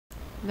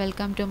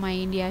Welcome to my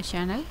India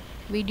channel.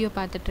 Video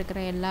பார்த்துட்ருக்கிற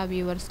எல்லா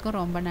வியூவர்ஸ்க்கும்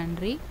ரொம்ப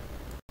நன்றி.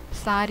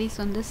 சாரீஸ்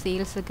வந்து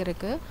சேல்ஸுக்கு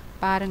இருக்குது,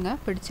 பாருங்கள்.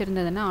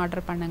 பிடிச்சிருந்ததுன்னா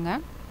ஆர்டர்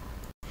பண்ணுங்கள்.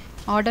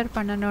 ஆர்டர்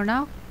பண்ணணுன்னா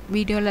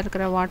வீடியோவில்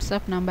இருக்கிற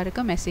வாட்ஸ்அப்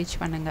நம்பருக்கு மெசேஜ்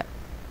பண்ணுங்கள்.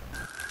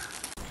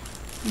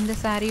 இந்த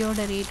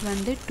சாரியோட ரேட்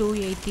வந்து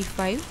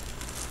 285.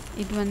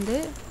 இது வந்து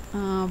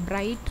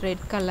பிரைட்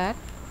ரெட் கலர்,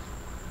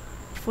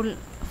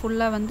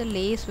 ஃபுல்லாக வந்து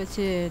லேஸ்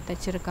வச்சு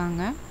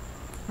தைச்சிருக்காங்க.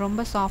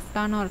 ரொம்ப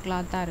சாஃப்டான ஒரு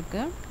கிளாத்தாக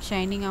இருக்குது,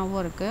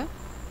 ஷைனிங்காகவும் இருக்குது.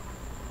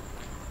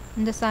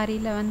 இந்த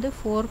சாரியில் வந்து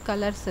 4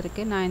 கலர்ஸ்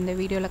இருக்குது. நான் இந்த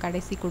வீடியோவில்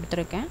கடைசி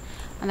கொடுத்துருக்கேன்.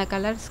 அந்த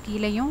கலர்ஸ்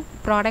கீழேயும்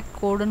ப்ராடக்ட்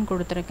கோடுன்னு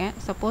கொடுத்துருக்கேன்.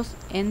 சப்போஸ்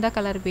எந்த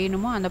கலர்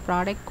வேணுமோ அந்த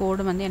ப்ராடக்ட்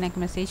கோடு வந்து எனக்கு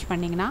மெசேஜ்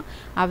பண்ணிங்கன்னா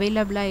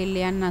அவைலபிளாக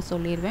இல்லையான்னு நான்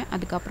சொல்லிடுவேன்.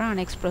 அதுக்கப்புறம்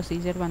நெக்ஸ்ட்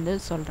ப்ரொசீஜர் வந்து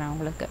சொல்கிறேன்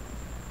உங்களுக்கு.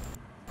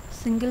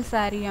 சிங்கிள்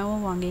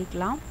சாரியாகவும்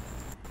வாங்கிக்கலாம்.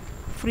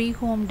 ஃப்ரீ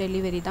ஹோம்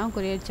டெலிவரி தான்,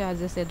 கொரியர்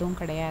சார்ஜஸ்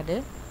எதுவும் கிடையாது.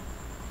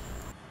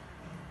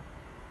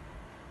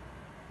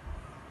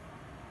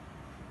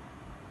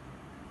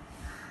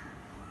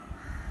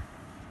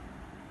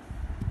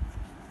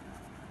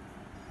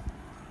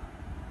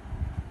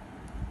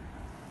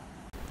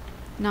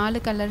 நாலு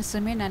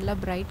கலர்ஸுமே நல்ல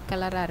பிரைட்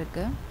கலராக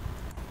இருக்குது.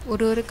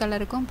 ஒரு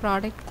கலருக்கும்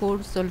ப்ராடக்ட்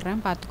கோட்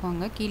சொல்கிறேன்,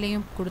 பார்த்துக்கோங்க.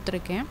 கீழேயும்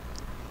கொடுத்துருக்கேன்.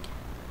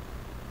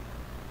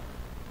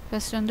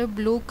 ஃபஸ்ட் வந்து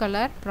ப்ளூ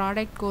கலர்,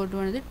 ப்ராடக்ட் கோட்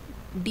வந்து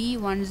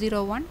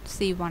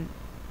D101C1.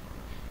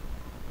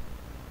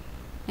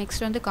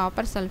 நெக்ஸ்ட் வந்து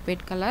copper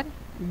sulphate colour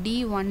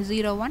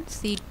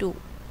D101C2.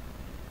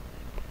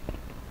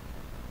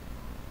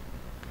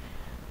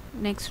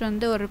 Next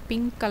வந்து ஒரு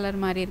பிங்க்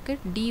கலர் மாதிரி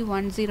இருக்குது,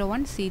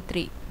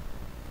 D101C3.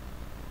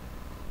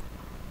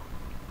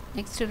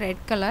 Next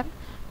red colour,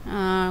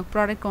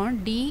 product code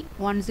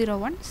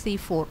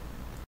D101C4.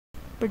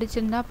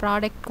 பிடிச்சிருந்தா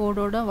ப்ராடக்ட்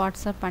கோடோடு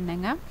வாட்ஸ்அப்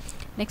பண்ணுங்கள்.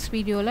 நெக்ஸ்ட்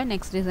வீடியோவில்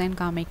நெக்ஸ்ட் டிசைன்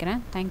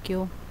காமிக்கிறேன்.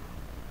 தேங்க்யூ.